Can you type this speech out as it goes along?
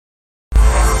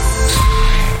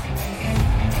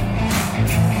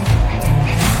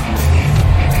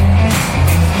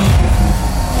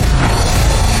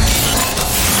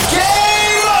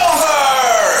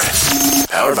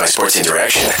Powered by Sports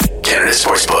Interaction, Canada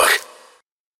Sportsbook.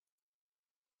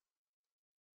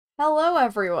 Hello,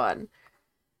 everyone.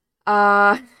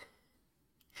 As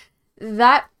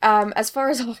far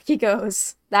as hockey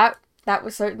goes, that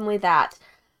was certainly that.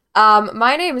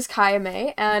 My name is Kaya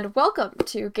May, and welcome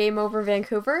to Game Over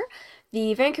Vancouver.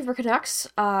 The Vancouver Canucks,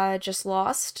 just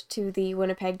lost to the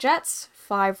Winnipeg Jets,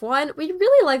 5-1. We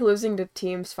really like losing to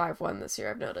teams 5-1 this year,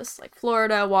 I've noticed. Like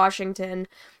Florida, Washington,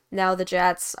 now the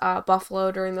Jets,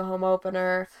 Buffalo during the home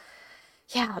opener.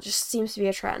 Yeah, it just seems to be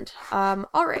a trend.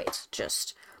 Alright,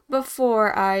 just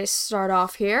before I start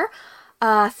off here,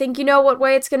 think you know what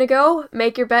way it's gonna go?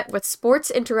 Make your bet with Sports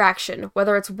Interaction.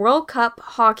 Whether it's World Cup,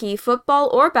 hockey, football,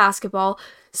 or basketball,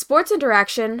 Sports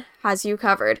Interaction has you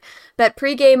covered. Bet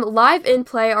pregame, live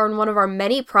in-play, or on one of our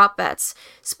many prop bets.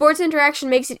 Sports Interaction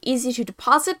makes it easy to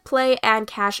deposit, play, and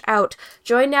cash out.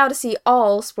 Join now to see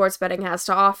all sports betting has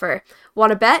to offer. Want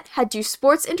to bet? Head to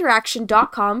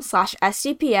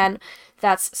sportsinteraction.com/SDPN.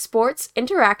 That's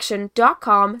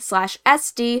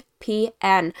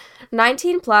sportsinteraction.com/SDPN.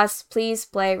 19 plus, please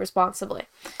play responsibly.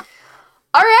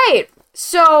 Alright,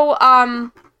 so,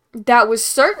 that was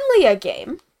certainly a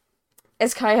game.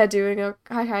 Is Kaya doing okay?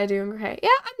 Kaya doing okay? Yeah,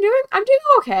 I'm doing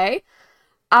okay.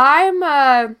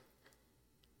 I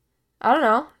don't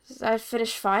know. I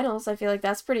finished finals. I feel like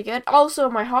that's pretty good. Also,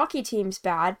 my hockey team's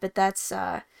bad, but that's,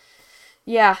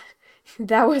 yeah.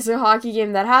 That was a hockey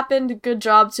game that happened. Good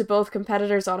job to both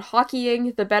competitors on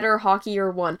hockeying. The better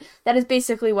hockeyer won. That is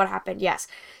basically what happened, yes.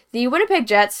 The Winnipeg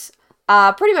Jets,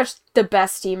 pretty much the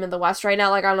best team in the West right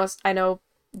now. Like, I know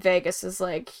Vegas is,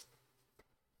 like,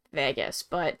 Vegas,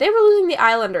 but they were losing the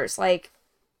Islanders, like,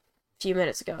 a few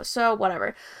minutes ago, so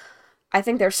whatever. I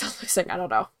think they're still losing, I don't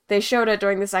know. They showed it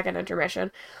during the second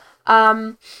intermission.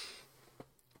 But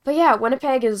yeah,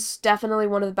 Winnipeg is definitely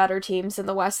one of the better teams in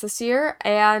the West this year,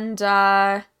 and,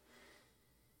 that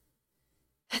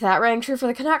rang true for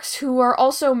the Canucks, who are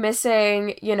also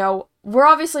missing, we're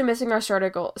obviously missing our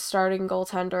starting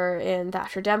goaltender in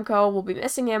Thatcher Demko. We'll be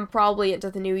missing him probably into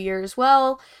the new year as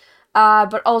well.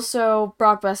 But also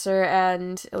Brock Besser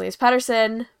and Elias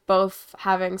Pettersson, both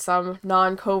having some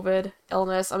non-COVID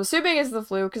illness. I'm assuming it's the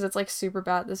flu, because it's, like, super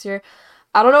bad this year.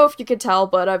 I don't know if you could tell,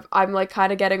 but I'm like,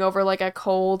 kind of getting over, like, a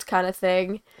cold kind of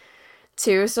thing,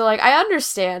 too. So, like, I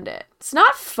understand it. It's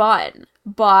not fun,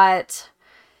 but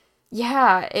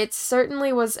yeah, it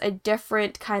certainly was a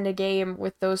different kind of game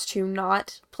with those two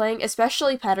not playing,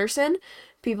 especially Pettersson.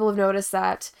 People have noticed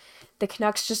that the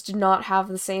Canucks just did not have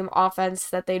the same offense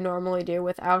that they normally do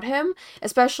without him,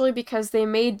 especially because they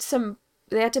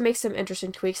had to make some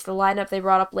interesting tweaks. The lineup, they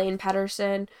brought up Lane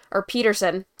Peterson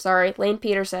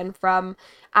from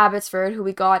Abbotsford, who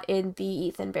we got in the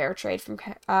Ethan Bear trade from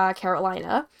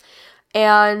Carolina.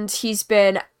 And he's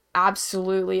been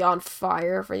absolutely on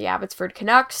fire for the Abbotsford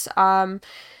Canucks.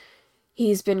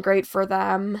 He's been great for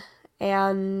them.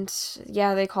 And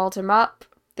yeah, they called him up.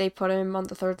 They put him on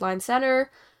the third line center.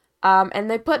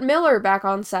 And they put Miller back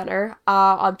on center,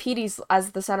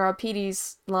 as the center on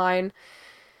Petey's line.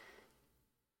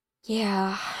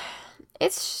 Yeah,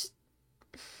 that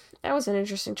was an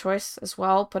interesting choice as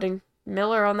well, putting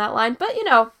Miller on that line. But,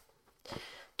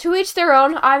 to each their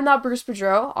own. I'm not Bruce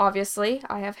Boudreau, obviously.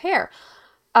 I have hair.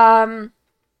 Yeah,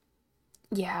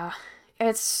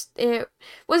 it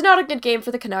was not a good game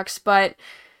for the Canucks, but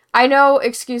I know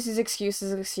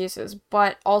excuses,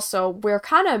 but also we're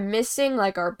kind of missing,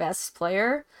 like, our best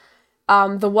player.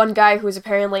 The one guy who's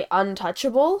apparently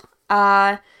untouchable.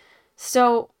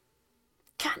 So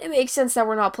kind of makes sense that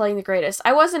we're not playing the greatest.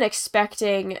 I wasn't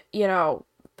expecting,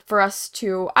 for us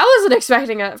to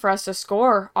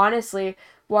score, honestly.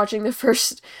 Watching the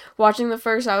first,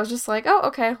 I was just like, oh,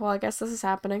 okay, well, I guess this is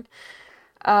happening.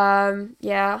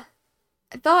 Yeah.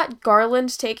 I thought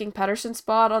Garland taking Pettersson's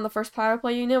spot on the first power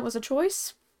play unit was a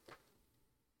choice.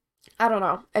 I don't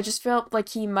know. I just felt like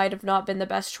he might have not been the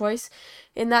best choice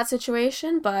in that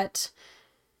situation, but,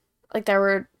 like, there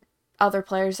were other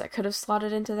players that could have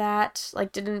slotted into that.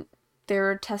 Like, they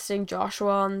were testing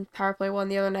Joshua on power play 1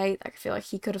 the other night. I feel like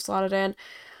he could have slotted in.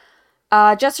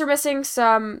 Jets are missing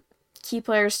some key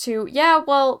players too. Yeah,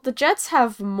 well, the Jets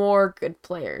have more good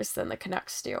players than the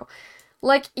Canucks do.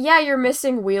 Like, yeah, you're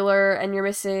missing Wheeler and you're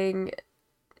missing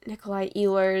Nikolai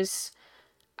Ehlers.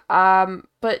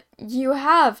 But you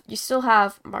still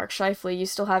have Mark Scheifele, you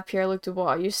still have Pierre-Luc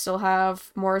Dubois, you still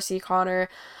have Morrissey Connor.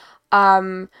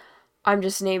 I'm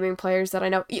just naming players that I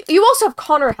know. You also have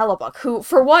Connor Hellebuck, who,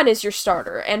 for one, is your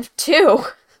starter, and two,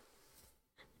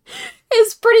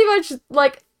 is pretty much,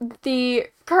 like, the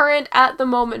current, at the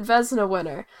moment, Vezina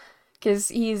winner. Because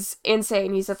he's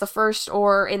insane. He's at the first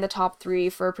or in the top 3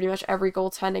 for pretty much every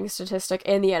goaltending statistic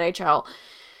in the NHL.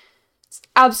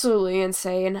 Absolutely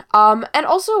insane. And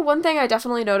also one thing I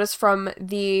definitely noticed from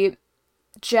the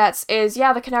Jets is,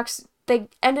 yeah, the Canucks, they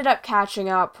ended up catching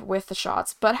up with the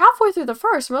shots, but halfway through the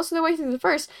first, most of the way through the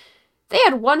first, they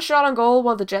had 1 shot on goal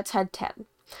while the Jets had 10.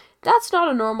 That's not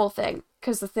a normal thing,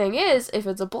 because the thing is, if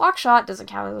it's a block shot, it doesn't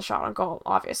count as a shot on goal,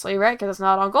 obviously, right? Because it's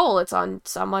not on goal, it's on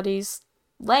somebody's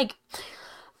leg.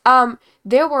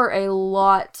 There were a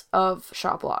lot of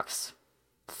shot blocks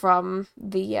from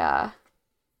the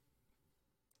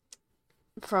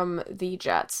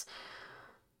Jets.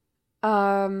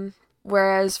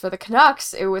 Whereas for the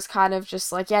Canucks, it was kind of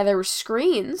just like, yeah, there were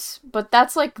screens, but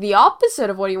that's like the opposite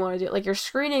of what you want to do. Like, you're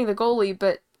screening the goalie,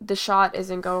 but the shot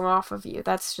isn't going off of you.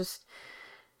 That's just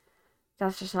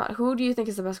not. Who do you think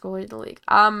is the best goalie in the league?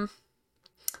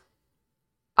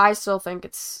 I still think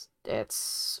it's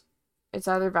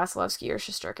either Vasilevsky or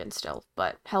Shesterkin still,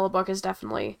 but Hellebuck is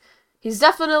he's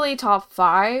definitely top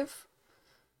 5.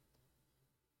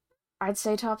 I'd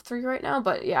say top 3 right now,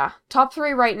 but yeah, top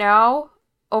 3 right now.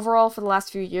 Overall, for the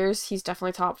last few years, he's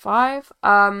definitely top 5.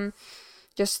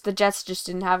 Just the Jets just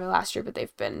didn't have it last year, but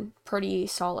they've been pretty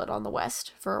solid on the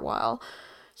West for a while.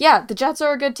 Yeah, the Jets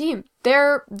are a good team.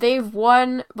 They've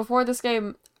won before this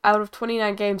game. Out of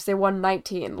 29 games, they won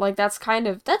 19. Like, that's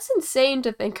insane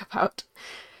to think about,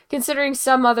 considering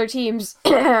some other teams,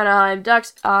 Anaheim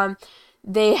Ducks,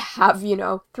 they have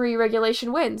 3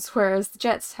 regulation wins, whereas the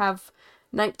Jets have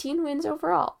 19 wins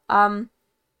overall.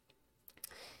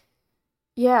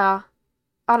 Yeah,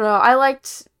 I don't know. I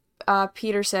liked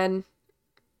Peterson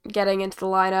getting into the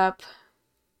lineup,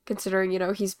 considering,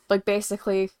 he's like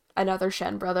basically another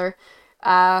Shen brother.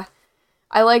 I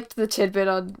liked the tidbit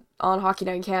on Hockey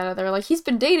Night in Canada. They're like, he's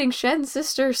been dating Shen's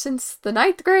sister since the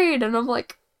 9th grade, and I'm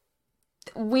like,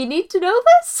 we need to know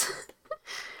this?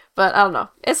 But I don't know.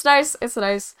 It's nice. It's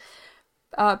nice.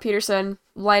 Peterson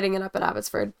lighting it up in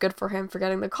Abbotsford. Good for him for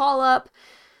getting the call up.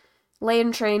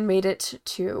 Lane Train made it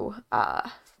to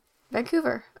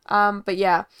Vancouver. But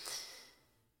yeah.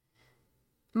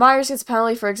 Myers gets a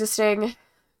penalty for existing.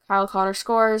 Kyle Connor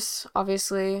scores,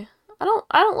 obviously. I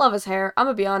don't love his hair, I'm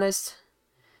gonna be honest.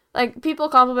 Like, people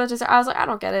compliment his hair. I was like, I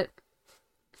don't get it.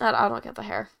 I don't get the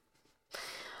hair.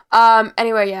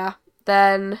 Anyway, yeah.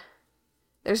 Then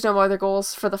there's no other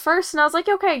goals for the first, and I was like,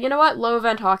 okay, you know what? Low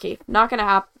event hockey. Not gonna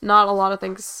happen. Not a lot of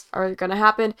things are gonna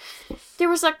happen. There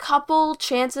was a couple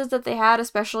chances that they had,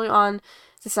 especially on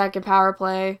the second power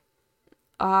play.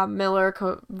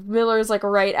 Miller's like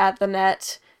right at the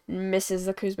net, misses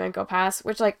the Kuzmenko pass,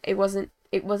 which like it wasn't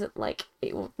like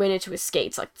it went into his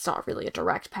skates. Like, it's not really a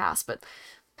direct pass, but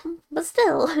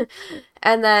still.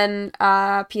 And then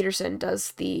Peterson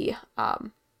does the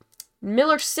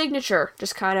Miller signature,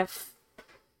 just kind of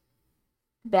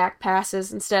back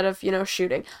passes instead of,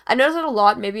 shooting. I noticed it a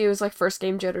lot. Maybe it was like first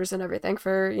game jitters and everything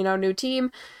for, new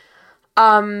team.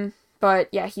 But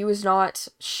yeah, he was not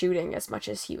shooting as much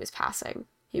as he was passing.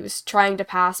 He was trying to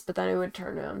pass, but then it would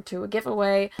turn into a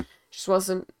giveaway. Just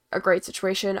wasn't a great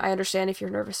situation. I understand if you're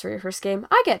nervous for your first game.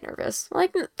 I get nervous.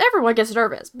 Like, everyone gets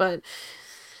nervous, but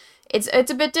it's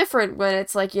a bit different when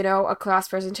it's like, a class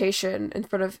presentation in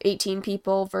front of 18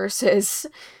 people versus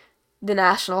the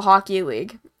National Hockey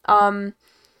League.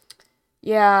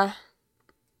 Yeah.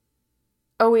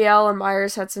 OEL and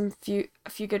Myers had a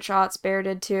few good shots. Bear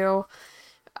did too.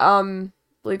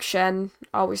 Luke Shen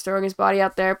always throwing his body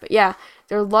out there. But yeah,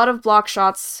 there are a lot of block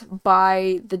shots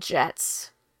by the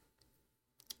Jets.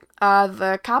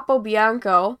 The Capo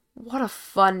Bianco, what a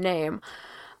fun name.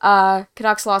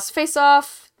 Canucks lost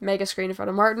face-off, mega screen in front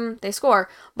of Martin. They score.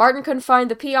 Martin couldn't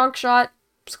find the Pionk shot.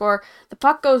 Score. The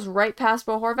puck goes right past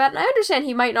Bo Horvat, and I understand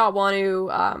he might not want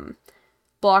to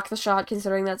block the shot,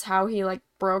 considering that's how he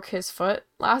broke his foot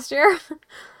last year.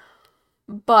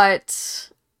 But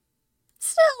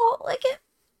still,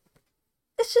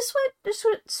 it's just went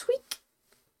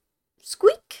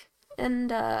squeak, and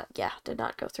yeah, did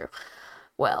not go through.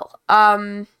 Well,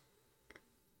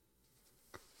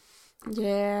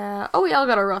 yeah, OEL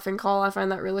got a roughing call. I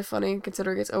find that really funny,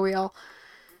 considering it's OEL.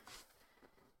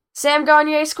 Sam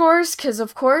Gagner scores, because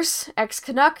of course,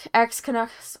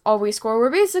 ex-Canucks always score. We're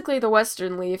basically the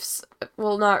Western Leafs.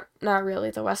 Well, not really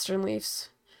the Western Leafs.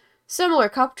 Similar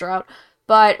cup drought,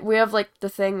 but we have the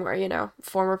thing where,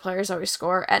 former players always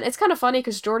score. And it's kind of funny,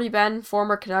 because Jordy Ben,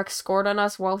 former Canuck, scored on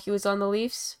us while he was on the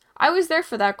Leafs. I was there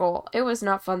for that goal. It was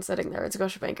not fun sitting there at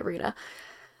Scotiabank Arena.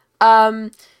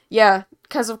 Yeah,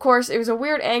 because of course, it was a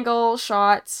weird angle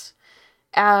shot.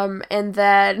 And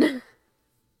then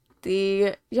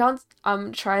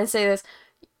I'm trying to say this,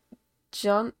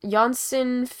 Janssen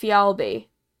Fialbi.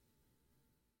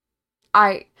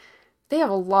 They have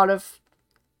a lot of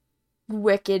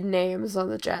wicked names on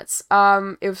the Jets.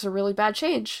 It was a really bad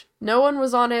change. No one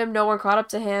was on him. No one caught up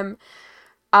to him.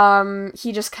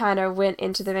 He just kind of went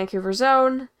into the Vancouver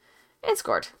zone and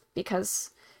scored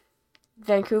because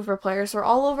Vancouver players were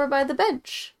all over by the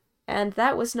bench. And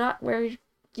that was not where,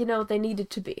 they needed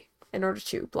to be in order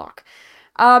to block.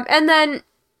 And then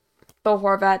Bo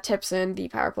Horvat tips in the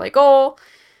power play goal.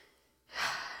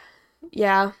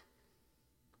 Yeah.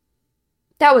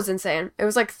 That was insane. It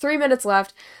was 3 minutes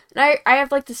left. And I have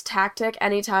this tactic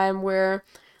anytime we're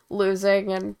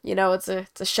losing and, it's a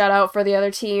shutout for the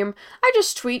other team. I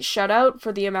just tweet shutout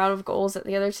for the amount of goals that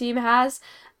the other team has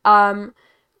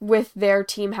with their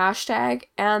team hashtag.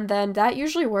 And then that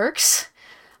usually works.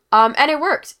 And it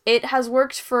worked. It has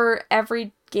worked for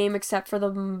every game except for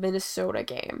the Minnesota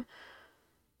game.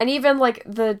 And even,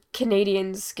 the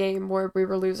Canadiens game where we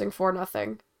were losing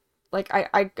 4-0.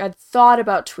 I thought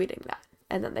about tweeting that.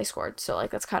 And then they scored. So,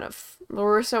 that's kind of... We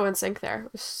were so in sync there.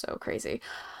 It was so crazy.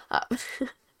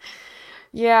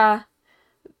 Yeah.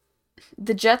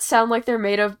 The Jets sound like they're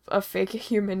made of fake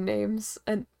human names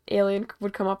an alien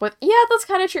would come up with. Yeah, that's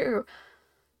kind of true.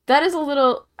 That is a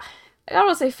little... I don't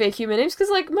want to say fake human names, because,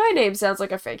 my name sounds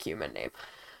like a fake human name.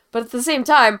 But at the same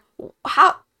time,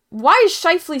 why is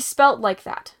Shifley spelt like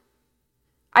that?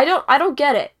 I don't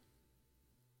get it.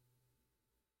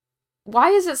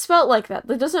 Why is it spelt like that?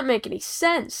 That doesn't make any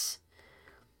sense.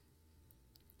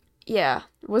 Yeah,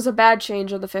 it was a bad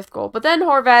change on the 5th goal. But then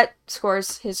Horvat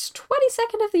scores his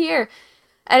 22nd of the year.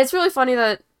 And it's really funny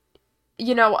that,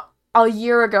 a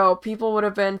year ago, people would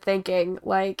have been thinking,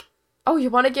 oh, you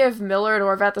want to give Miller and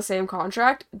Horvat the same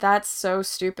contract? That's so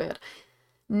stupid.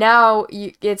 Now,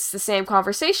 it's the same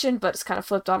conversation, but it's kind of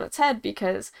flipped on its head,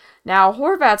 because now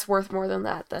Horvat's worth more than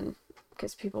that,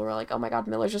 because people were like, oh my god,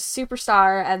 Miller's just a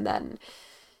superstar, and then...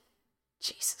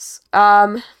 Jesus.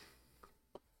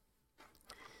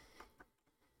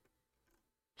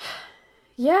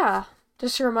 Yeah,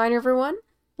 just to remind everyone,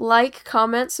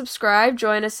 comment, subscribe,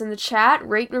 join us in the chat,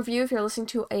 rate and review if you're listening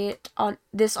to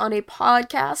this on a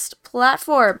podcast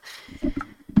platform. I'm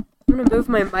gonna move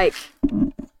my mic.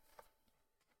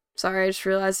 Sorry, I just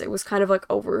realized it was kind of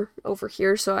over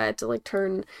here, so I had to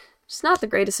turn. It's not the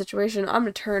greatest situation. I'm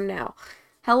gonna turn now.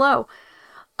 Hello.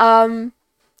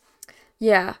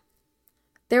 Yeah.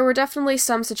 There were definitely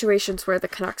some situations where the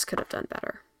Canucks could have done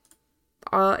better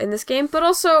in this game, but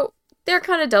also they're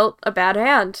kind of dealt a bad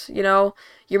hand.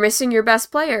 You're missing your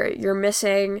best player. You're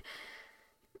missing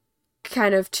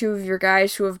kind of two of your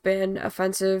guys who have been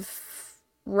offensive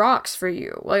rocks for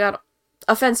you.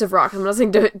 Offensive rock. I'm not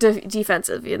saying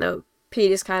defensive.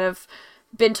 Pete has kind of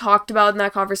been talked about in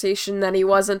that conversation, then he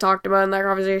wasn't talked about in that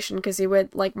conversation because he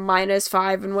went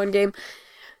 -5 in one game.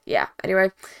 Yeah,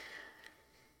 anyway.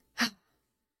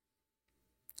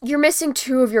 You're missing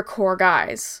two of your core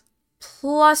guys,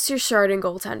 plus your starting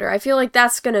goaltender. I feel like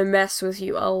that's going to mess with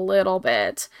you a little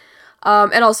bit.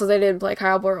 And also they didn't play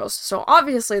Kyle Burrows, so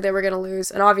obviously they were going to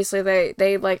lose, and obviously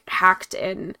they hacked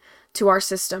in to our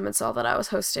system and saw that I was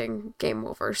hosting Game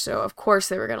Over, so of course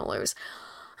they were going to lose.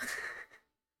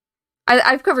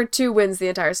 I've covered 2 wins the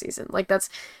entire season. That's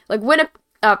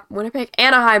Winnipeg,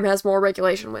 Anaheim has more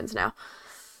regulation wins now.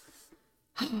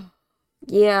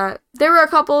 Yeah, there were a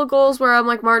couple of goals where I'm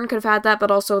Martin could have had that,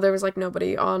 but also there was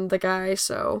nobody on the guy,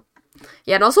 so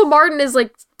yeah. And also Martin is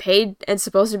paid and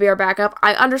supposed to be our backup.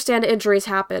 I understand injuries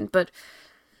happen, but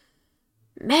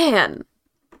man,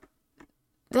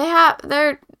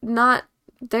 they're not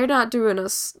doing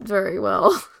us very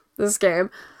well this game.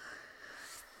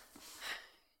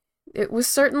 It was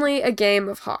certainly a game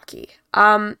of hockey.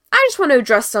 I just want to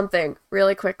address something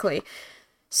really quickly.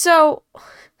 So,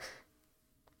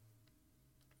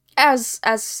 as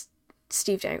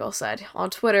Steve Dangle said on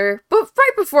Twitter, but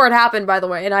right before it happened, by the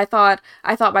way, and I thought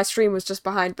my stream was just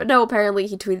behind, but no, apparently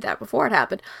he tweeted that before it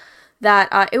happened,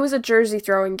 that it was a jersey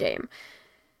throwing game.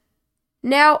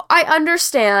 Now, I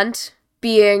understand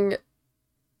being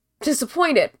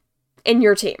disappointed in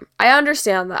your team. I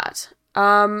understand that.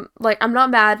 I'm not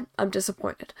mad, I'm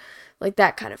disappointed.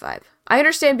 That kind of vibe. I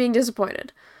understand being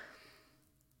disappointed.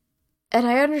 And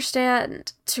I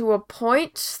understand, to a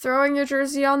point, throwing your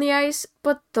jersey on the ice,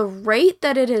 but the rate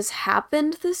that it has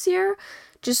happened this year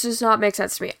just does not make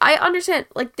sense to me. I understand,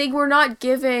 they were not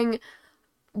giving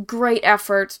great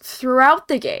effort throughout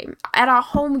the game. At a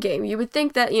home game, you would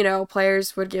think that,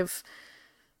 players would give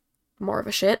more of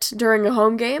a shit during a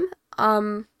home game.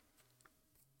 But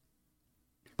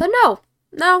no.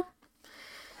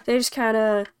 They just kind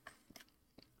of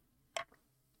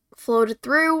floated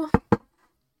through.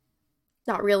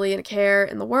 Not really a care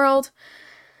in the world.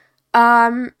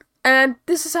 And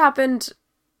this has happened.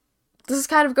 This is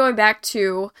kind of going back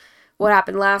to what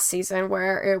happened last season,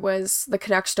 where it was the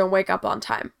Canucks don't wake up on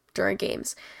time during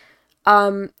games.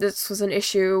 This was an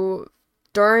issue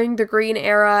during the Green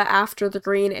era, after the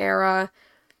Green era,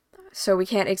 so we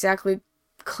can't exactly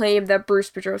claim that Bruce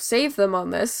Boudreau saved them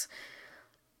on this.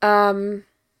 But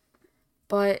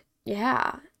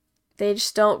yeah, they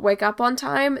just don't wake up on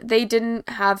time. They didn't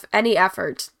have any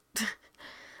effort.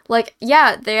 Like,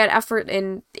 yeah, they had effort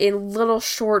in little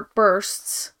short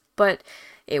bursts, but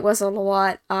it wasn't a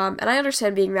lot. And I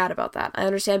understand being mad about that. I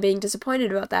understand being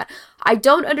disappointed about that. I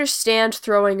don't understand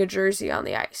throwing a jersey on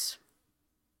the ice.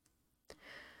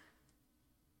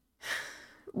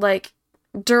 Like,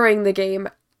 during the game.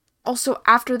 Also,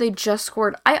 after they just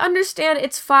scored. I understand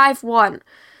it's 5-1.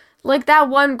 Like, that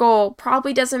one goal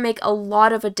probably doesn't make a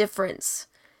lot of a difference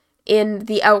in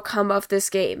the outcome of this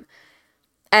game.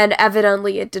 And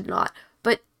evidently it did not.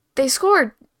 But they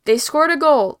scored. They scored a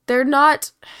goal. They're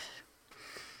not...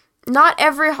 Not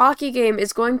every hockey game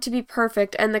is going to be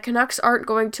perfect, and the Canucks aren't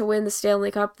going to win the Stanley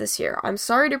Cup this year. I'm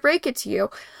sorry to break it to you.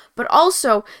 But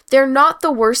also, they're not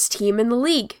the worst team in the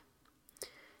league.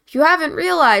 If you haven't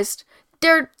realized,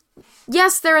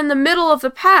 yes, they're in the middle of the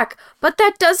pack, but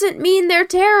that doesn't mean they're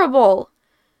terrible.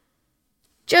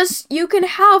 Just, you can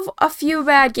have a few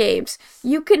bad games.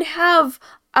 You can have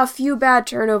a few bad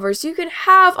turnovers. You can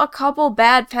have a couple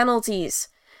bad penalties.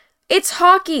 It's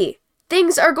hockey.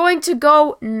 Things are going to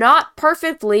go not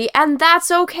perfectly, and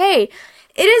that's okay.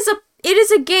 It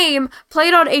is a game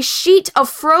played on a sheet of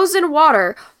frozen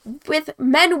water with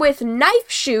men with knife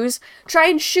shoes try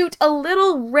and shoot a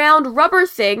little round rubber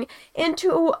thing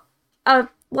into a,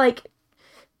 like,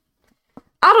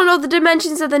 I don't know the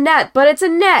dimensions of the net, but it's a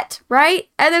net, right?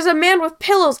 And there's a man with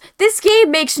pillows. This game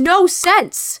makes no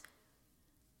sense.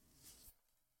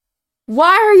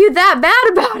 Why are you that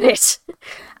mad about it?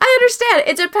 I understand.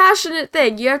 It's a passionate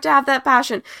thing. You have to have that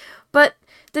passion. But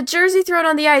the jersey thrown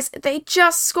on the ice, they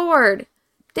just scored.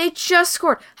 They just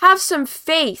scored. Have some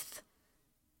faith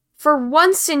for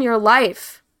once in your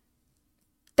life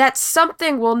that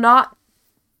something will not...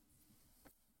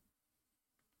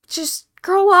 Just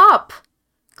grow up.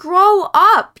 Grow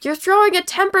up. You're throwing a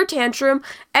temper tantrum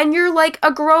and you're like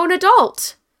a grown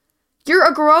adult. You're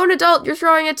a grown adult. You're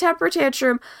throwing a temper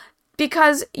tantrum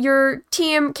because your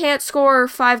team can't score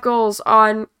 5 goals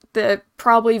on the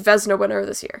probably Vezina winner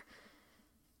this year.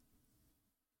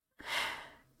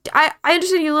 I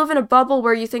understand you live in a bubble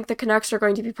where you think the Canucks are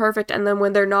going to be perfect, and then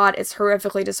when they're not, it's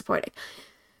horrifically disappointing.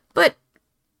 But,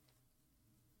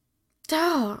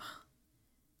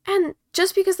 and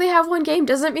just because they have one game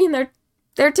doesn't mean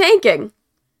they're tanking.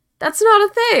 That's not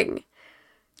a thing.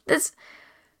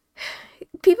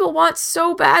 People want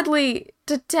so badly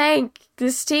to tank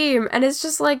this team, and it's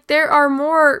just like, there are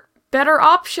more better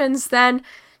options than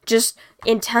just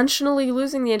intentionally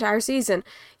losing the entire season.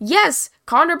 Yes,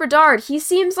 Connor Bedard, he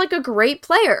seems like a great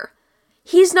player.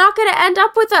 He's not going to end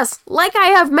up with us, like I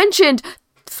have mentioned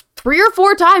 3 or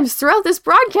 4 times throughout this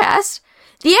broadcast.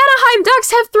 The Anaheim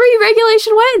Ducks have 3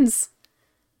 regulation wins.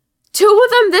 2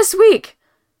 of them this week.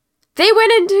 They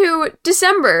went into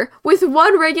December with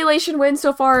 1 regulation win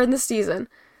so far in the season.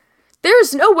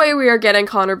 There's no way we are getting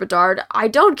Connor Bedard. I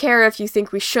don't care if you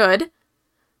think we should,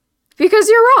 because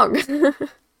you're wrong.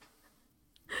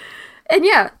 And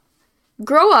yeah,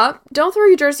 grow up. Don't throw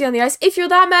your jersey on the ice. If you're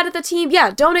that mad at the team,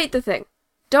 yeah, donate the thing.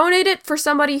 Donate it for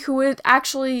somebody who would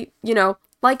actually,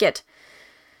 like it.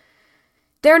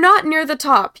 They're not near the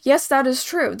top. Yes, that is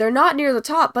true. They're not near the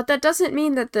top, but that doesn't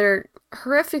mean that they're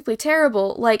horrifically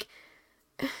terrible. Like,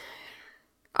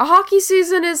 a hockey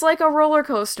season is like a roller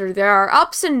coaster. There are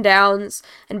ups and downs,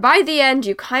 and by the end,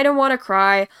 you kind of want to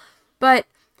cry,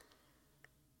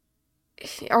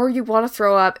 or you want to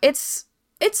throw up. It's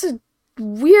a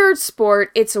weird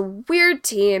sport. It's a weird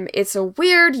team. It's a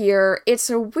weird year. It's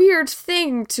a weird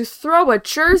thing to throw a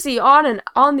jersey on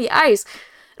the ice.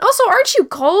 Also, aren't you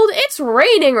cold? It's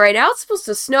raining right now. It's supposed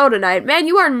to snow tonight. Man,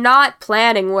 you are not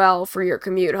planning well for your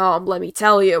commute home, let me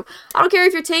tell you. I don't care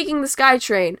if you're taking the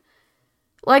SkyTrain.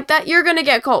 Like that, you're gonna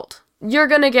get cold. You're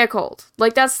gonna get cold.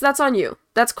 Like, that's on you.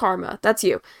 That's karma. That's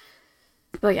you.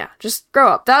 But yeah, just grow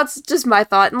up. That's just my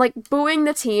thought. And like, booing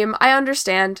the team, I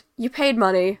understand. You paid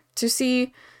money to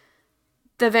see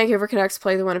the Vancouver Canucks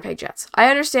play the Winnipeg Jets. I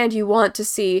understand you want to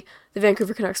see the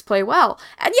Vancouver Canucks play well.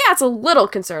 And yeah, it's a little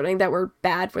concerning that we're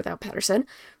bad without Pettersson.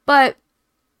 But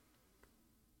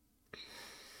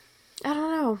I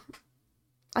don't know.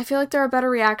 I feel like there are better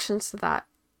reactions to that.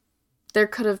 There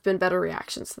could have been better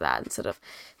reactions to that instead of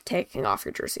taking off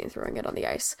your jersey and throwing it on the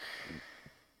ice.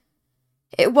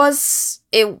 It was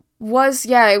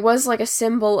like a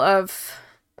symbol of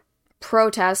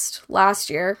protest last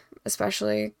year.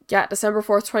 especially, December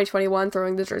 4th, 2021,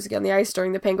 throwing the jersey on the ice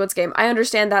during the Penguins game. I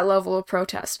understand that level of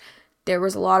protest. There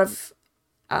was a lot of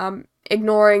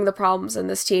ignoring the problems in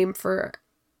this team for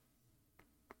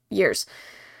years.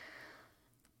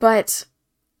 But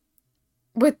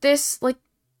with this, like,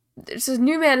 it's a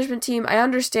new management team. I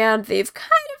understand they've kind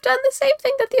of done the same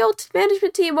thing that the old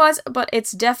management team was, but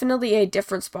it's definitely a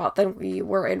different spot than we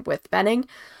were in with Benning.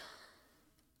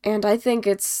 And I think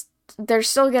they're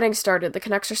still getting started. The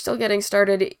Canucks are still getting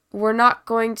started. We're not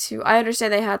going to, I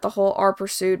understand they had the whole our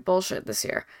pursuit bullshit this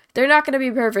year. They're not going to be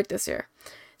perfect this year.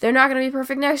 They're not going to be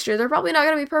perfect next year. They're probably not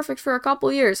going to be perfect for a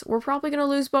couple years. We're probably going to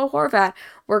lose Bo Horvat.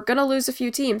 We're going to lose a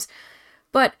few teams.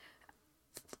 But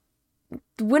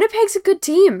Winnipeg's a good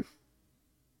team.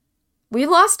 We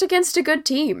lost against a good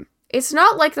team. It's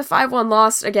not like the 5-1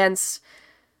 loss against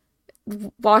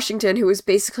Washington, who was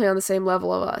basically on the same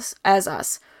level as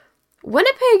us.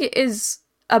 Winnipeg is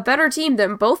a better team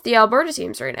than both the Alberta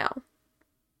teams right now.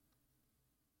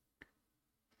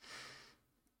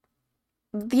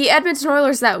 The Edmonton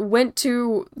Oilers that went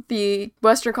to the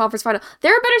Western Conference Final,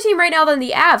 they're a better team right now than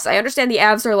the Avs. I understand the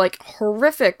Avs are, like,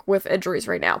 horrific with injuries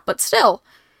right now, but still.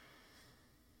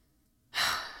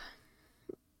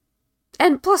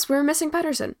 And plus, we're missing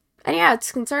Pettersson. And yeah,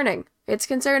 it's concerning. It's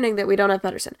concerning that we don't have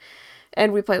Pettersson.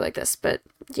 And we play like this, but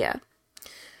yeah.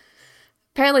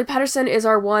 Apparently, Pettersson is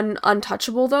our one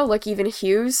untouchable, though. Like, even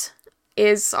Hughes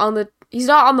is he's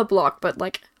not on the block, but,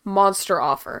 like, monster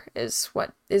offer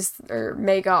or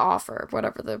mega offer,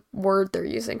 whatever the word they're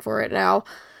using for it now.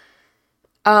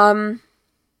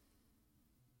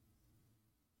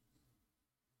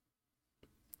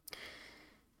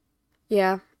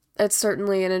 Yeah, it's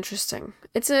certainly an interesting.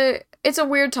 It's a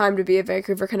weird time to be a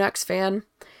Vancouver Canucks fan.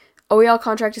 OEL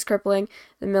contract is crippling.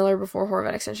 The Miller before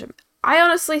Horvat extension. I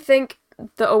honestly think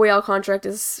the OEL contract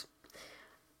is,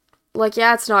 like,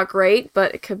 yeah, it's not great,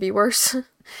 but it could be worse.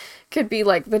 Could be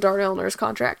like the Darnell Nurse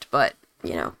contract, but,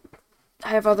 you know, I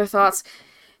have other thoughts.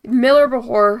 Miller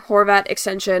before Horvat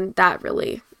extension,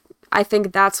 I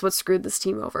think that's what screwed this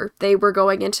team over. They were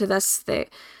going into this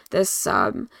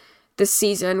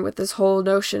season with this whole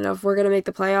notion of we're going to make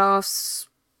the playoffs,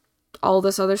 all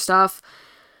this other stuff,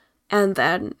 and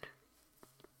then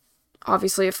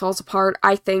obviously it falls apart.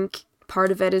 I think part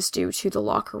of it is due to the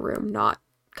locker room not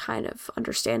kind of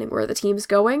understanding where the team's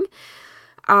going.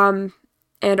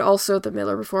 And also the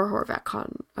Miller before Horvat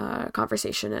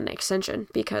conversation and extension,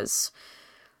 because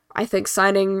I think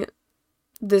signing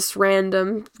this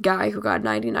random guy who got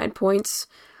 99 points,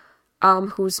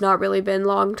 who's not really been a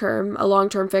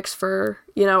long-term fix for,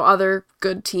 you know, other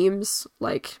good teams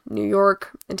like New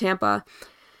York and Tampa.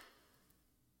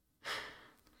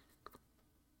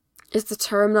 Is the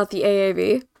term not the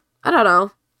AAV? I don't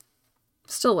know.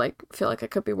 Still, like, feel like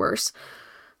it could be worse.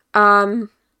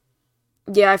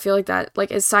 Yeah, I feel like that,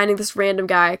 like, is signing this random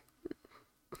guy.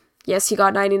 Yes, he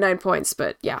got 99 points,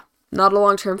 but yeah, not a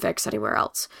long-term fix anywhere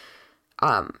else.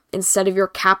 Instead of your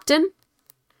captain,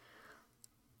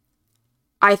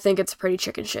 I think it's a pretty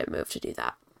chicken shit move to do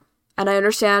that. And I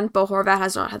understand Bo Horvat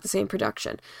has not had the same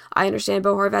production. I understand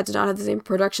Bo Horvat did not have the same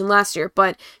production last year,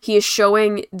 but he is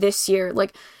showing this year.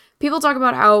 Like, people talk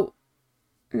about how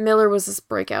Miller was this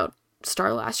breakout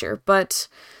star last year, but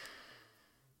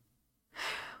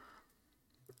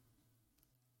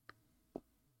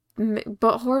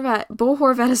Bo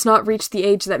Horvat has not reached the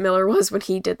age that Miller was when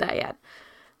he did that yet.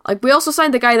 Like, we also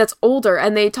signed the guy that's older,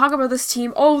 and they talk about this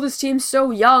team, oh, this team's so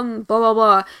young, blah, blah,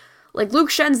 blah. Like, Luke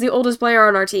Schen's the oldest player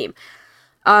on our team.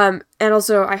 And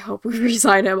also, I hope we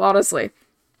re-sign him, honestly.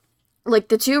 Like,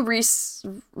 the two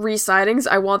re-signings,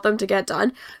 I want them to get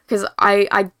done, because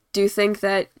I do think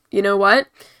that, you know what?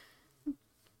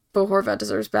 Bo Horvat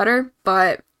deserves better,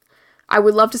 but I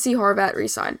would love to see Horvat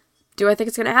re-sign. Do I think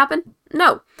it's going to happen?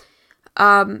 No.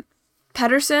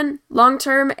 Pettersson,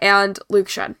 long-term, and Luke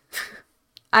Schenn.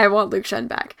 I want Luke Schenn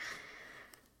back.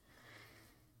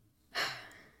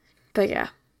 But yeah,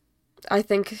 I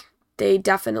think they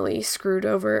definitely screwed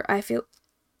over. I feel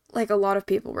like a lot of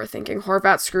people were thinking Horvat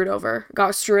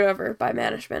got screwed over by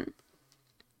management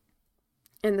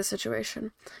in this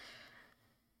situation.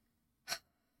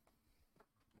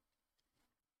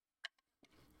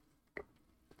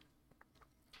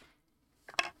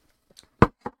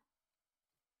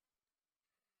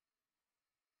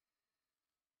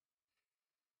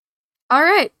 All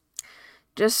right.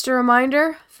 Just a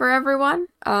reminder for everyone.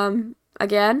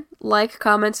 Again, like,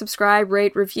 comment, subscribe,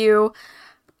 rate, review.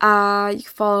 You can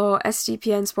follow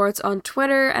SDPN Sports on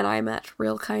Twitter, and I'm at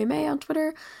RealKaime on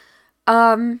Twitter.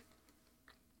 Alright,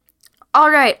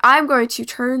 I'm going to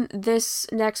turn this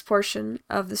next portion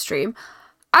of the stream.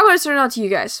 I want to turn it on to you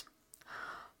guys.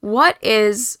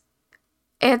 It's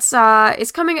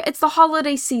coming, it's the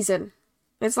holiday season.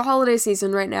 It's the holiday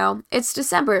season right now. It's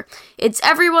December. It's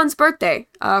everyone's birthday,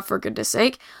 for goodness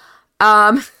sake.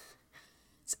 And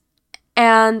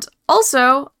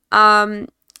also,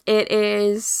 it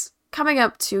is coming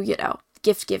up to,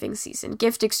 gift giving season,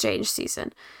 gift exchange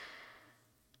season.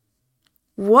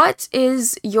 What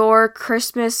is your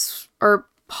Christmas or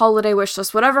holiday wish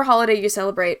list? Whatever holiday you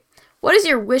celebrate, what is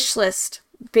your wish list,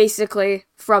 basically,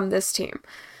 from this team?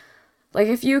 Like,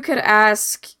 if you could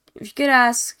ask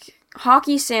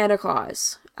Hockey Santa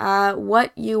Claus,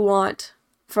 what you want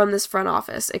from this front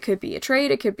office. It could be a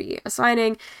trade, it could be a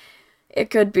signing, it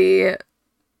could be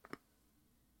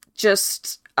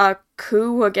just a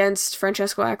coup against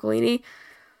Francesco Aquilini.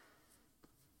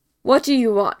 What do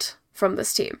you want from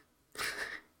this team?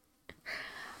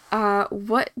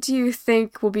 What do you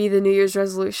think will be the New Year's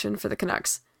resolution for the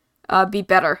Canucks? Be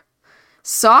better.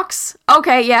 Socks?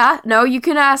 Okay, yeah. No, you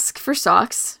can ask for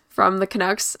socks from the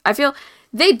Canucks. I feel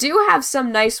they do have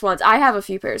some nice ones. I have a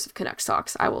few pairs of Canucks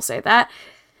socks, I will say that.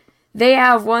 They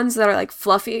have ones that are, like,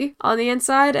 fluffy on the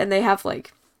inside, and they have,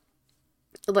 like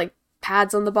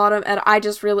pads on the bottom, and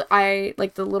I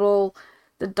like the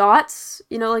dots,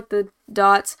 like the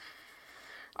dots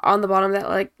on the bottom that,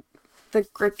 like, the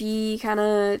grippy kind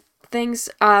of things.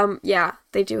 Yeah,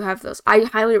 they do have those. I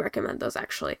highly recommend those,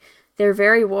 actually. They're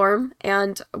very warm,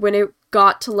 and when it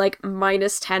got to, like,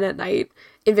 -10 at night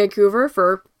in Vancouver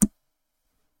for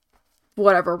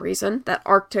whatever reason, that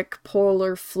Arctic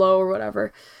polar flow or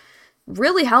whatever,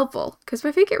 really helpful, because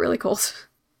my feet get really cold.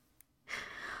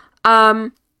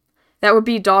 That would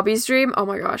be Dobby's dream. Oh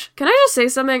my gosh. Can I just say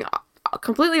something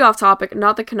completely off topic,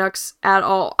 not the Canucks at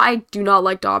all? I do not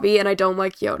like Dobby, and I don't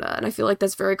like Yoda, and I feel like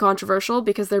that's very controversial,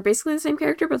 because they're basically the same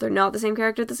character, but they're not the same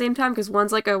character at the same time, because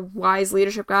one's like a wise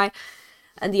leadership guy,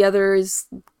 and the other is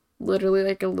literally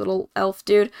like a little elf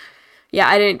dude. Yeah,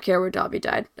 I didn't care where Dobby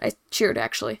died. I cheered,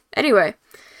 actually. Anyway,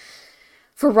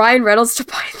 for Ryan Reynolds to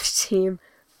buy the team,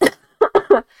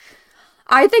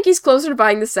 I think he's closer to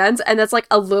buying the Sens, and that's, like,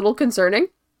 a little concerning.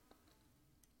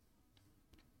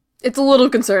 It's a little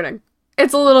concerning.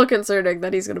 It's a little concerning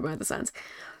that he's going to buy the Sens.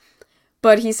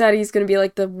 But he said he's going to be,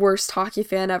 like, the worst hockey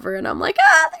fan ever, and I'm like,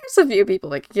 there's a few people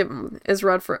that can give him his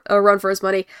run for his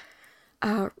money.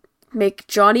 Make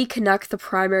Johnny Canuck the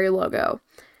primary logo.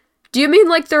 Do you mean,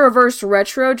 like, the reverse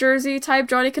retro jersey type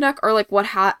Johnny Canuck, or, like, what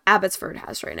Abbotsford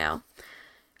has right now?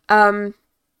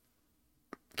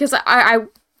 Because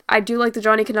I do like the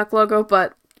Johnny Canuck logo,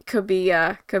 but could be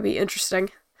interesting.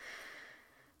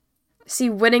 See,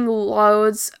 winning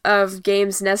loads of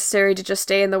games necessary to just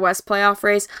stay in the West playoff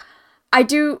race. I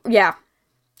do, yeah.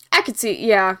 I could see,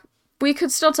 yeah. We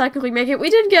could still technically make it. We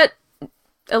did get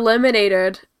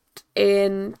eliminated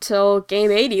until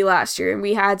game 80 last year, and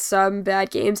we had some bad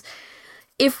games.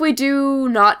 If we do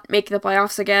not make the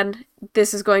playoffs again,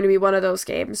 this is going to be one of those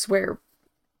games where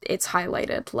it's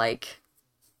highlighted, like,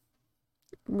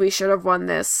 we should have won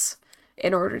this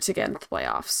in order to get into the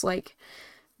playoffs. Like,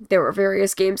 there were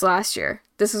various games last year.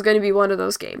 This is going to be one of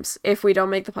those games if we don't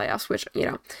make the playoffs, which,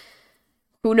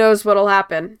 who knows what'll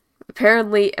happen.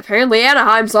 Apparently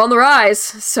Anaheim's on the rise,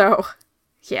 so,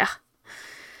 yeah.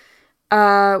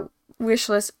 Wish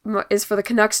list is for the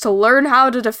Canucks to learn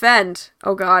how to defend.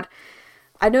 Oh, God.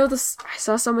 I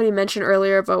saw somebody mention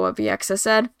earlier about what BX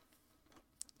said.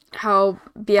 How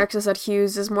BX said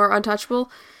Hughes is more untouchable.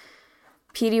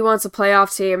 PD wants a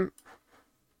playoff team.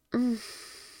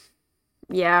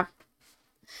 Yeah.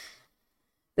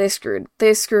 They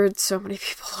screwed so many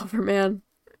people over, man.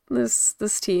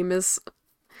 This team is...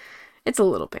 It's a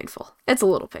little painful.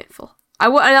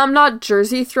 I'm not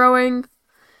jersey throwing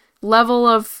level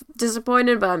of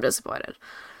disappointed, but I'm disappointed.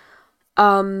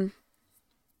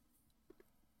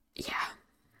 Yeah.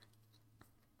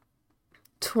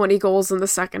 20 goals in the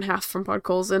second half from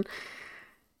Podkolzin.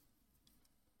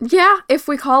 Yeah, if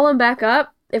we call him back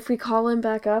up,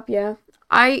 yeah.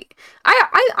 I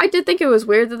did think it was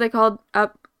weird that they called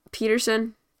up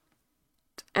Peterson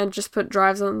and just put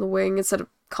Drives on the wing instead of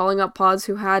calling up Pods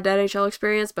who had NHL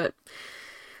experience, but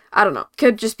I don't know.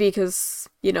 Could just be because,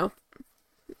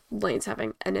 Lane's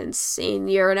having an insane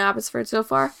year in Abbotsford so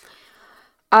far.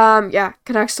 Yeah,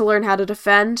 Canucks to learn how to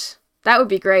defend. That would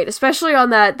be great, especially on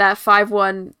that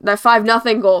 5-1, that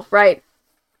 5-0 goal. Right.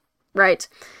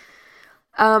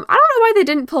 I don't know why they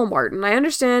didn't pull Martin. I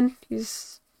understand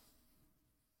he's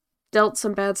dealt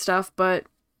some bad stuff, but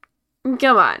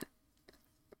come on.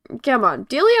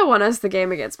 Delia won us the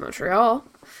game against Montreal.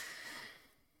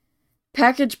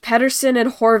 Package Pettersson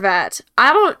and Horvat.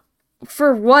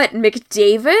 For what?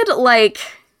 McDavid? Like,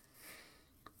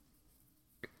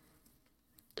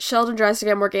 Sheldon Dries to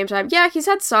get more game time. Yeah, he's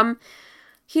had,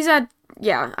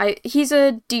 he's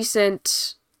a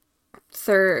decent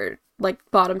third, like,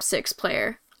 bottom six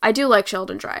player. I do like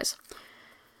Sheldon Dries.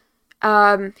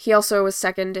 He also was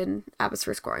second in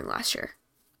Abbotsford scoring last year.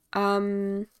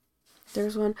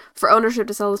 There's one. For ownership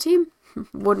to sell the team,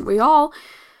 wouldn't we all?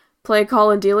 Play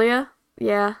Colin Delia?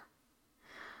 Yeah.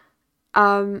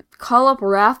 Call up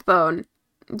Rathbone.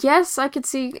 Yes, I could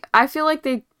see. I feel like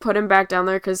they put him back down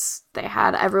there because they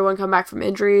had everyone come back from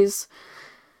injuries.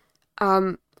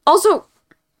 Also,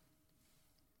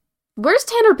 where's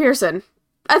Tanner Pearson?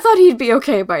 I thought he'd be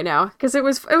okay by now because it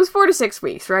was 4 to 6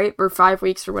 weeks, right? Or 5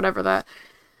 weeks or whatever that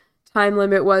time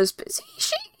limit was. But he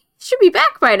should be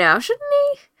back by now, shouldn't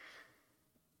he?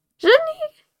 Shouldn't he?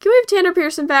 Can we have Tanner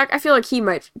Pearson back? I feel like he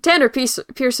might. Tanner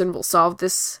Pearson will solve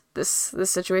this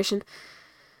situation.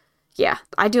 Yeah,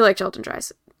 I do like Sheldon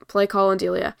Dries. Play Colin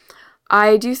Delia.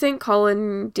 I do think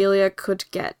Colin Delia could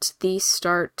get the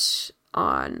start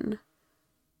on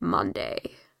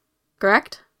Monday.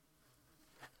 Correct?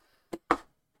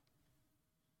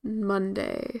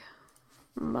 Monday.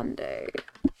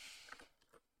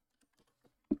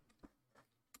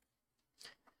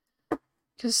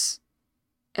 Because,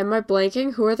 am I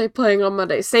blanking? Who are they playing on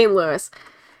Monday? St. Louis.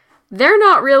 They're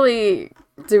not really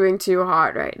doing too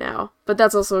hot right now, but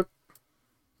that's also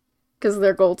because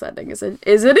their goaltending is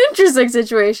an interesting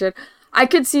situation. I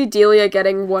could see Delia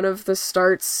getting one of the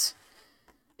starts,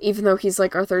 even though he's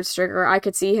like our third stringer. I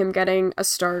could see him getting a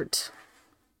start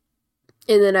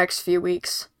in the next few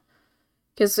weeks.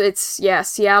 Because it's,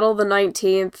 Seattle the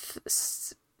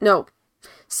 19th. No,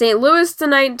 St. Louis the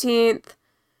 19th.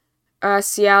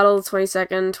 Seattle the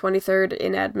 22nd, 23rd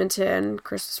in Edmonton,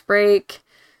 Christmas break.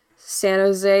 San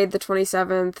Jose the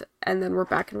 27th, and then we're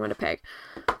back in Winnipeg.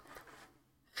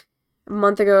 A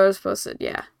month ago I was posted,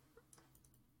 yeah.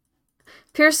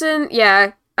 Pearson,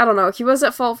 yeah, I don't know. He was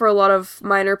at fault for a lot of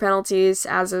minor penalties,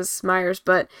 as is Myers,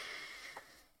 but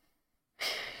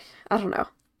I don't know.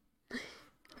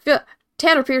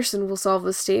 Tanner Pearson will solve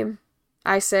this team.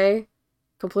 I say.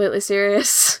 Completely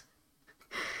serious.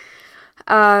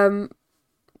 Yeah.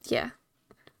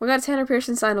 We got a Tanner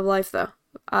Pearson sign of life, though.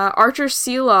 Archer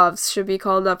Seelovs should be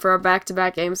called up for our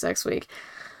back-to-back games next week.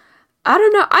 I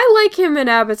don't know. I like him in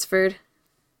Abbotsford.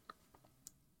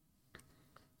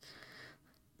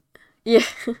 Yeah.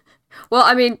 Well,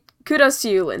 I mean, kudos to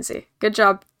you, Lindsay. Good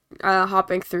job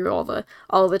hopping through all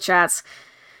the chats.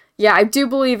 Yeah, I do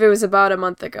believe it was about a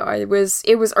month ago. It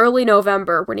was early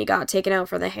November when he got taken out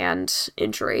for the hand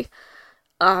injury.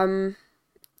 Yeah.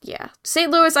 St.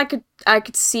 Louis, I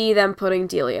could see them putting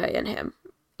Delia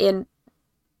in.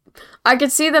 I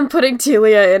could see them putting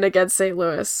Delia in against St.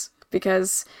 Louis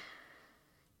because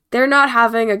they're not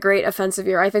having a great offensive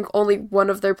year. I think only one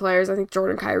of their players, I think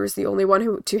Jordan Kyrou, is the only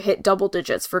one to hit double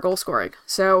digits for goal scoring.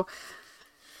 So,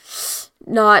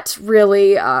 not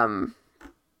really,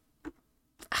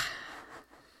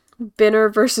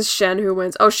 Binner versus Shen, who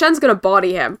wins? Oh, Shen's gonna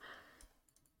body him.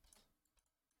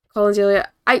 Colin Delia,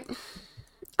 I don't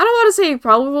want to say he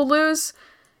probably will lose,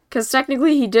 because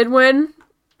technically he did win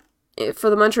for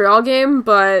the Montreal game,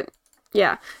 but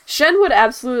yeah. Shen would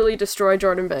absolutely destroy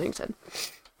Jordan Bennington.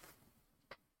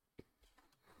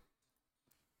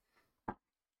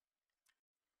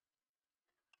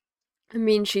 I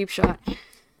mean, cheap shot.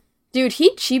 Dude,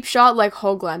 he cheap shot like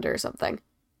Höglander or something.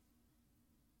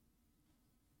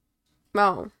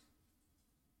 Oh.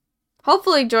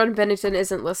 Hopefully Jordan Bennington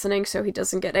isn't listening so he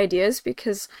doesn't get ideas,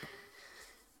 because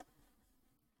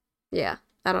yeah,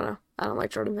 I don't know. I don't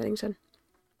like Jordan Bennington.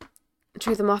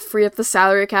 Trade them off, free up the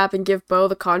salary cap, and give Bo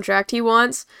the contract he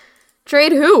wants.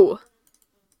 Trade who?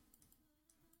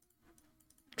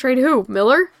 Trade who?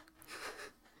 Miller?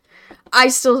 I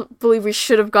still believe we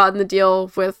should have gotten the deal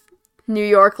with New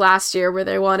York last year where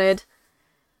they wanted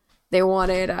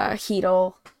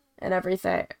Hedl and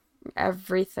everything.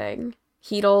 Hedl,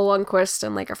 Lundqvist,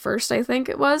 and like a first, I think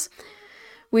it was.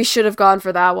 We should have gone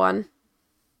for that one.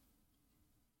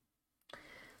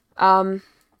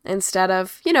 Instead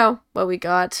of, what we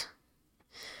got.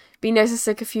 Be nice to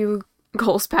stick a few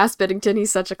goals past Binnington,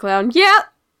 he's such a clown. Yeah!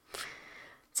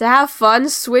 To have fun,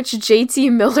 switch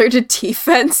JT Miller to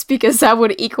defense because that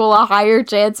would equal a higher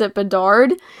chance at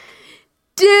Bedard.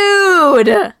 Dude!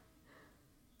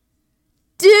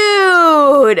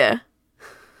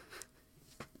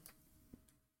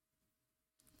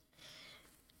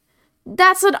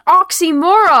 That's an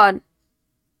oxymoron!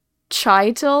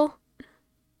 Chital?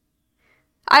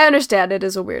 I understand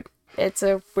it's a weird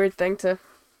thing to...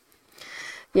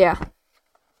 Yeah.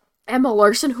 Emma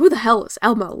Larson? Who the hell is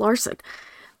Emma Larson?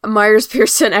 Myers,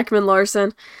 Pearson, Ekman,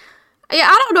 Larson. Yeah,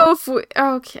 I don't know if we...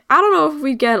 Okay, I don't know if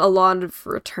we get a lot of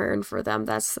return for them,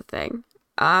 that's the thing.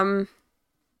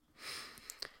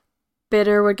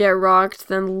 Bitter would get rocked,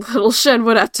 then Little Shen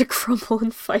would have to crumble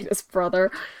and fight his brother.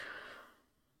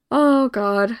 Oh,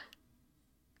 God.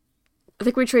 I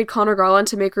think we trade Connor Garland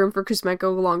to make room for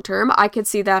Kuzmenko long term. I could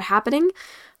see that happening.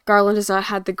 Garland has not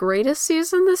had the greatest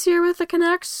season this year with the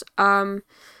Canucks. Did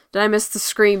I miss the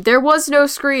scream? There was no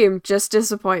scream, just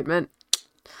disappointment.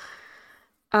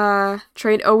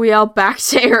 Trade OEL back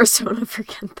to Arizona for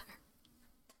Kenther.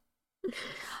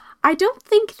 I don't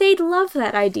think they'd love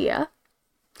that idea.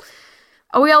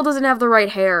 OEL doesn't have the right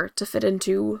hair to fit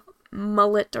into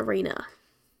Mullet Arena.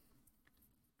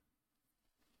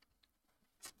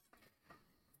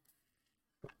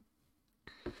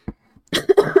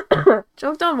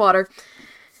 Choked on water.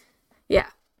 Yeah.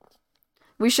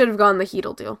 We should have gone the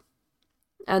Heedle deal.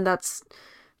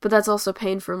 But that's also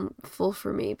painful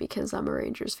for me because I'm a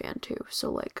Rangers fan too.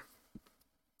 So, like,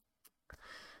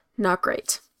 not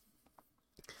great.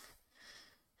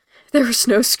 There was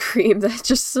no scream. That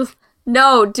just...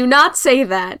 No, do not say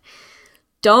that.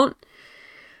 Don't...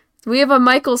 We have a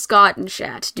Michael Scott in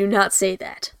chat. Do not say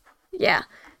that. Yeah.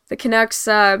 The Canucks,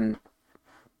 they're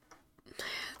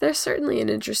certainly an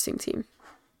interesting team.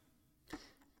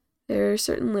 They're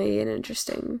certainly an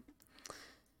interesting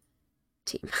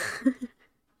team.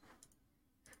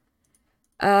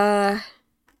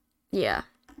 Yeah.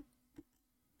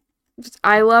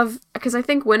 I love, because I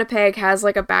think Winnipeg has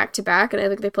like a back-to-back, and I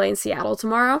think they play in Seattle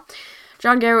tomorrow.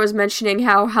 John Garrett was mentioning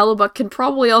how Hellebuck can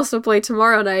probably also play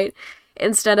tomorrow night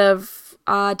instead of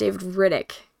David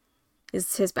Riddick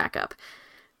is his backup.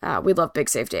 We love Big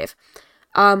Save Dave.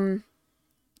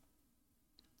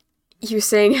 He was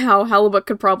saying how Hellebuck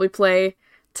could probably play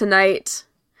tonight,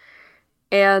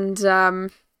 and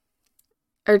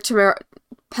or tomorrow.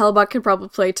 Hellebuck could probably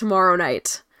play tomorrow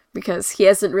night because he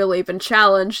hasn't really been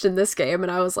challenged in this game,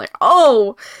 and I was like,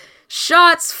 oh,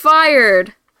 shots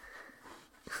fired.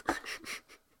 I'm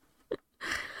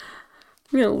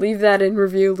gonna leave that in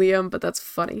review, Liam, but that's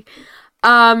funny.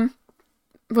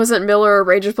 Wasn't Miller a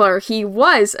Rangers player? He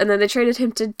was, and then they traded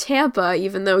him to Tampa,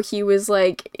 even though he was,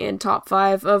 like, in top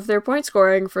 5 of their point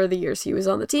scoring for the years he was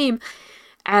on the team.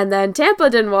 And then Tampa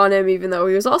didn't want him, even though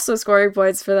he was also scoring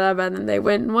points for them, and then they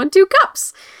went and won 2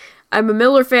 cups. I'm a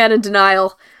Miller fan in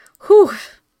denial. Whew.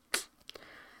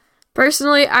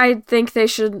 Personally, I think they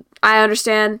should... I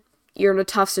understand you're in a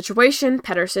tough situation,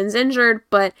 Pettersson's injured,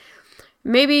 but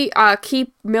maybe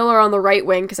keep Miller on the right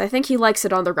wing, because I think he likes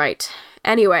it on the right.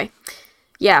 Anyway...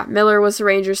 Yeah, Miller was the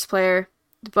Rangers player,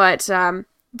 but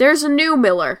there's a new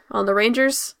Miller on the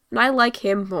Rangers, and I like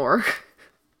him more.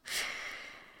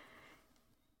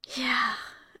 Yeah,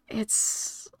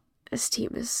 this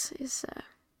team is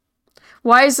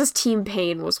why is this team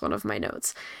pain was one of my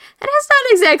notes. And it's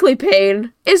not exactly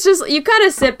pain. It's just, you kind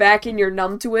of sit back and you're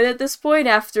numb to it at this point.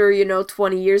 After,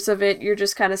 20 years of it, you're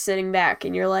just kind of sitting back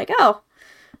and you're like, oh,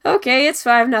 okay, it's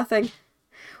 5-0.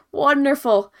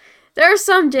 Wonderful. There are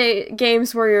some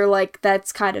games where you're like,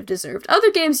 that's kind of deserved. Other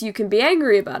games, you can be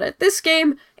angry about it. This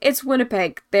game, it's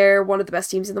Winnipeg. They're one of the best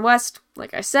teams in the West,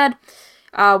 like I said.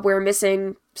 We're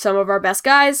missing some of our best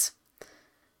guys.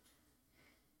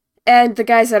 And the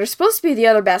guys that are supposed to be the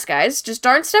other best guys just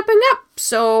aren't stepping up.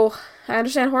 So, I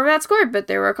understand Horvat scored, but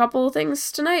there were a couple of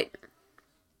things tonight.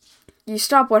 You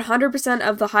stop 100%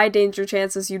 of the high danger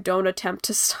chances you don't attempt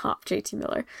to stop JT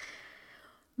Miller.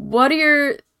 What are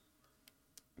your...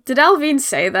 Did Alvin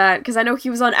say that? Because I know he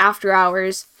was on After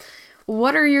Hours.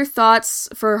 What are your thoughts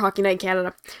for Hockey Night in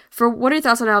Canada? What are your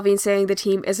thoughts on Alvin saying the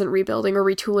team isn't rebuilding or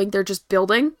retooling, they're just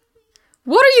building?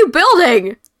 What are you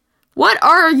building? What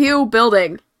are you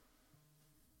building?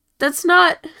 That's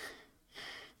not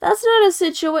a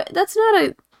situation. That's not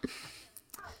a...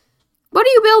 What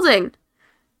are you building?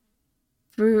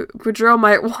 Boudreaux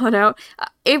might want out.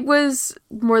 It was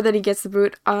more than he gets the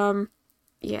boot.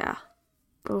 Yeah.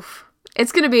 Oof.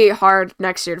 It's going to be hard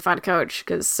next year to find a coach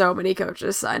because so many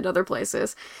coaches signed other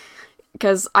places.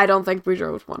 Because I don't think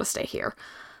Boudreaux would want to stay here.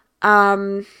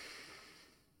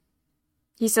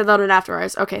 He said that on After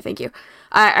Hours. Okay, thank you.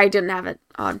 I didn't have it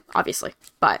on, obviously.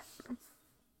 But,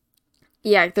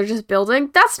 yeah, they're just building.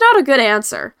 That's not a good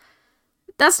answer.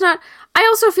 That's not... I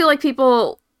also feel like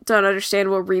people don't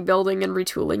understand what rebuilding and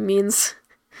retooling means.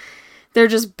 They're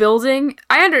just building.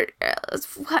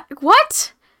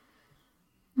 What?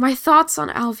 My thoughts on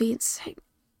Alvin saying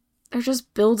they're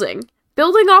just building.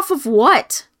 Building off of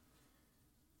what?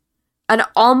 An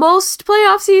almost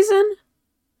playoff season?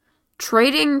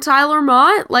 Trading Tyler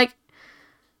Mott? Like,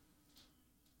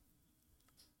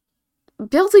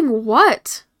 building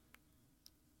what?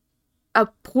 A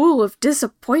pool of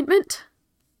disappointment?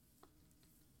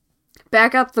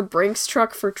 Back up the Brinks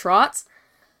truck for Trotz?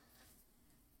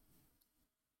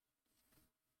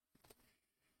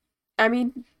 I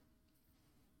mean,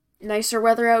 nicer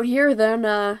weather out here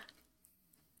than,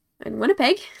 in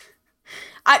Winnipeg.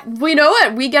 We know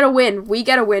what? We get a win. We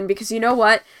get a win because you know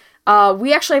what?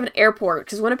 We actually have an airport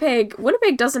because Winnipeg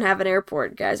doesn't have an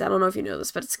airport, guys. I don't know if you know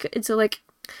this, but it's like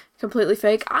completely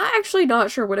fake. I'm actually not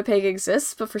sure Winnipeg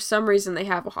exists, but for some reason they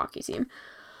have a hockey team.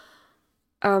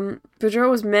 Boudreau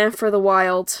was meant for the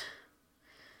Wild.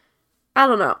 I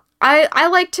don't know. I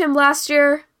liked him last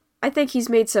year. I think he's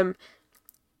made some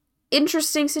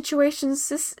interesting things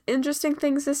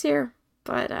this year,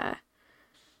 but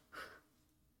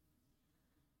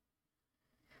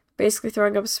basically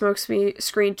throwing up a smoke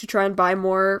screen to try and buy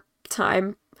more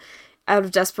time out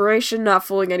of desperation, not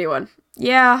fooling anyone.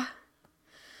 Yeah.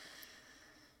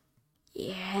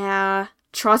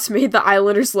 Trotz made the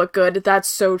Islanders look good. That's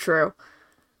so true.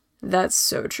 That's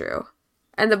so true.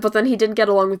 But then he didn't get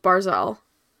along with Barzal.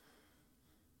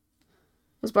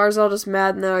 Was Barzal just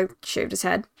mad and then shaved his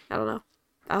head? I don't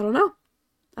know.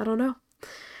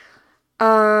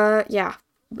 Yeah.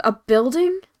 A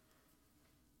building?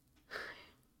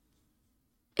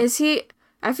 Is he...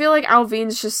 I feel like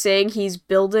Alvin's just saying he's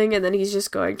building and then he's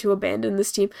just going to abandon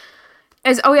this team.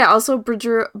 Also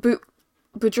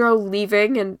Boudreau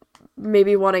leaving and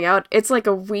maybe wanting out. It's like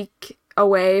a week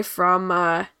away from,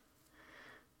 a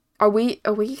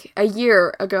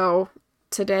year ago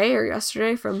today or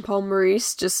yesterday from Paul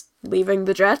Maurice just leaving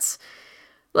the Jets.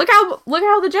 Look how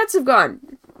the Jets have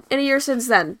gone in a year since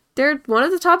then. They're one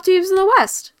of the top teams in the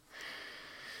West.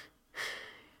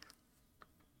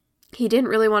 He didn't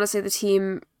really want to say the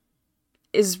team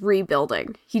is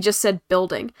rebuilding. He just said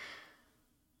building.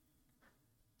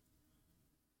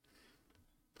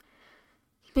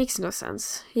 He makes no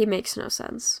sense.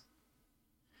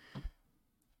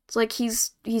 It's like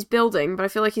he's building, but I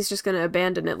feel like he's just gonna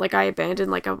abandon it. Like I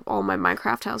abandoned all my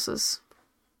Minecraft houses.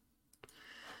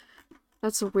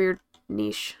 That's a weird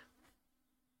niche.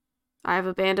 I've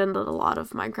abandoned a lot of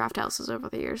Minecraft houses over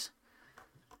the years.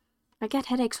 I get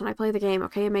headaches when I play the game,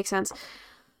 okay? It makes sense.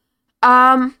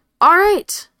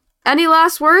 Alright. Any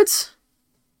last words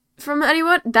from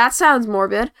anyone? That sounds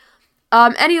morbid.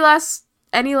 Any last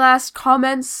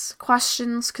comments,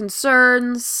 questions,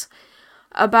 concerns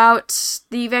about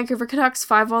the Vancouver Canucks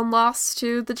 5-1 loss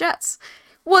to the Jets?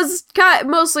 Was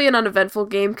mostly an uneventful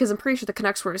game because I'm pretty sure the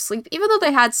Canucks were asleep, even though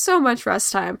they had so much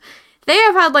rest time. They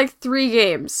have had 3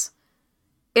 games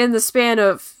in the span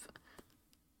of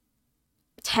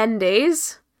 10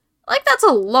 days? That's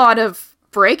a lot of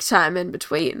break time in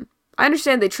between. I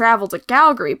understand they traveled to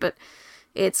Calgary, but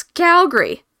it's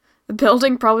Calgary. The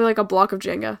building probably like a block of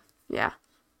Jenga. Yeah.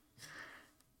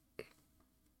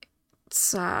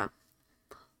 It's an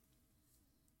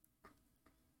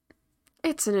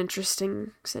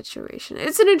interesting situation.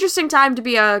 It's an interesting time to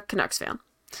be a Canucks fan.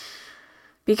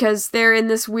 Because they're in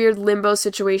this weird limbo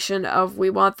situation of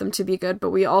we want them to be good, but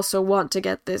we also want to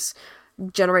get this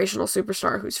generational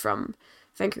superstar who's from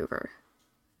Vancouver.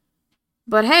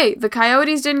 But hey, the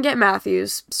Coyotes didn't get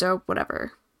Matthews, so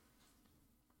whatever.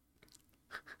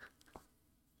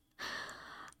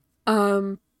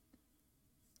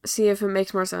 See if it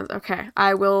makes more sense. Okay,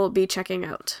 I will be checking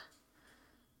out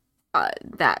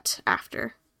that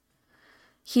after.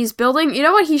 He's building, you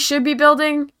know what he should be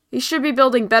building? He should be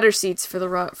building better seats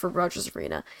for Rogers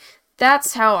Arena.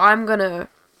 That's how I'm gonna...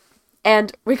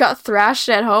 And we got thrashed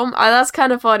at home. That's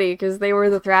kind of funny, because they were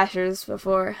the Thrashers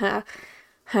before.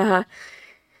 Yeah.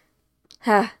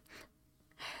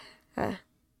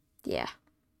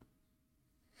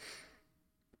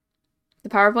 The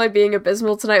power play being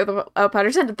abysmal tonight without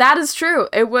Pettersson. That is true.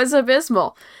 It was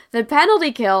abysmal. The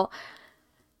penalty kill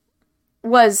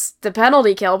was the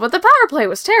penalty kill, but the power play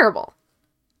was terrible.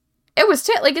 It was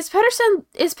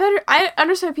I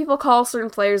understand people call certain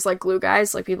players glue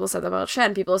guys, people said that about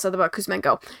Shen, people said that about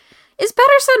Kuzmenko. Is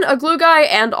Pettersson a glue guy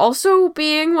and also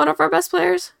being one of our best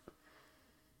players?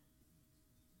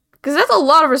 Because that's a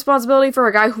lot of responsibility for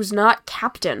a guy who's not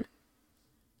captain.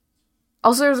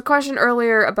 Also, there was a question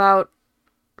earlier about...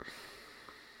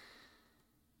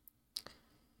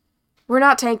 We're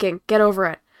not tanking. Get over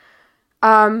it.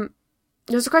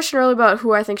 There's a question earlier about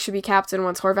who I think should be captain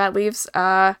once Horvat leaves.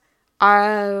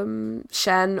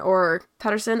 Shen or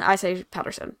Pettersson. I say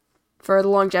Pettersson for the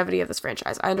longevity of this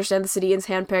franchise. I understand the Citians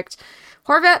handpicked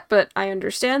Horvat, but I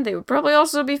understand they would probably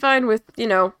also be fine with,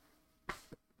 at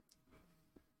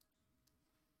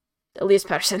least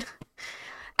Pettersson.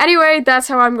 Anyway, that's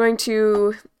how I'm going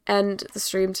to end the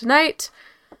stream tonight.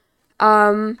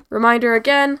 Reminder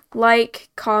again, like,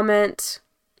 comment,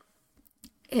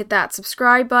 hit that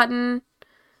subscribe button,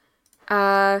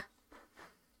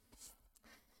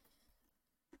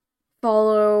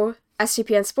 follow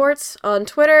STPN Sports on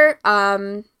Twitter,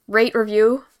 rate and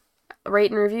review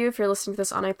if you're listening to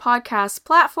this on a podcast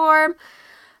platform,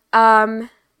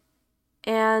 and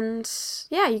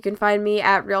yeah, you can find me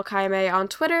at RealKayame on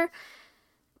Twitter,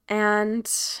 and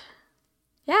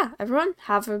yeah, everyone,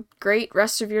 have a great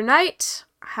rest of your night.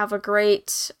 Have a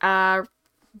great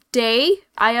day.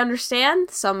 I understand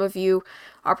some of you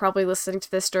are probably listening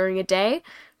to this during a day,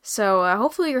 so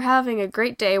hopefully you're having a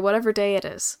great day, whatever day it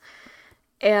is.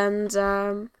 And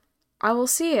I will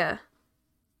see ya.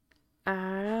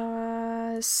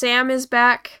 Sam is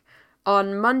back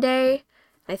on Monday.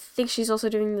 I think she's also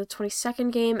doing the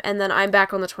 22nd game, and then I'm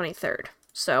back on the 23rd.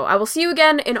 So I will see you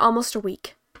again in almost a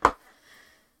week.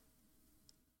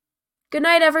 Good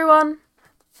night, everyone.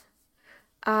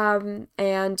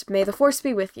 And may the Force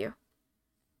be with you.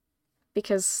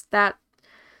 Because that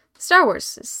Star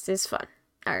Wars is fun.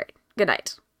 Alright, good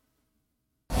night.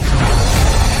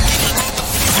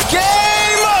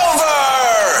 Game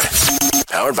over!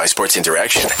 Powered by Sports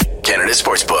Interaction, Canada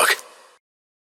Sportsbook.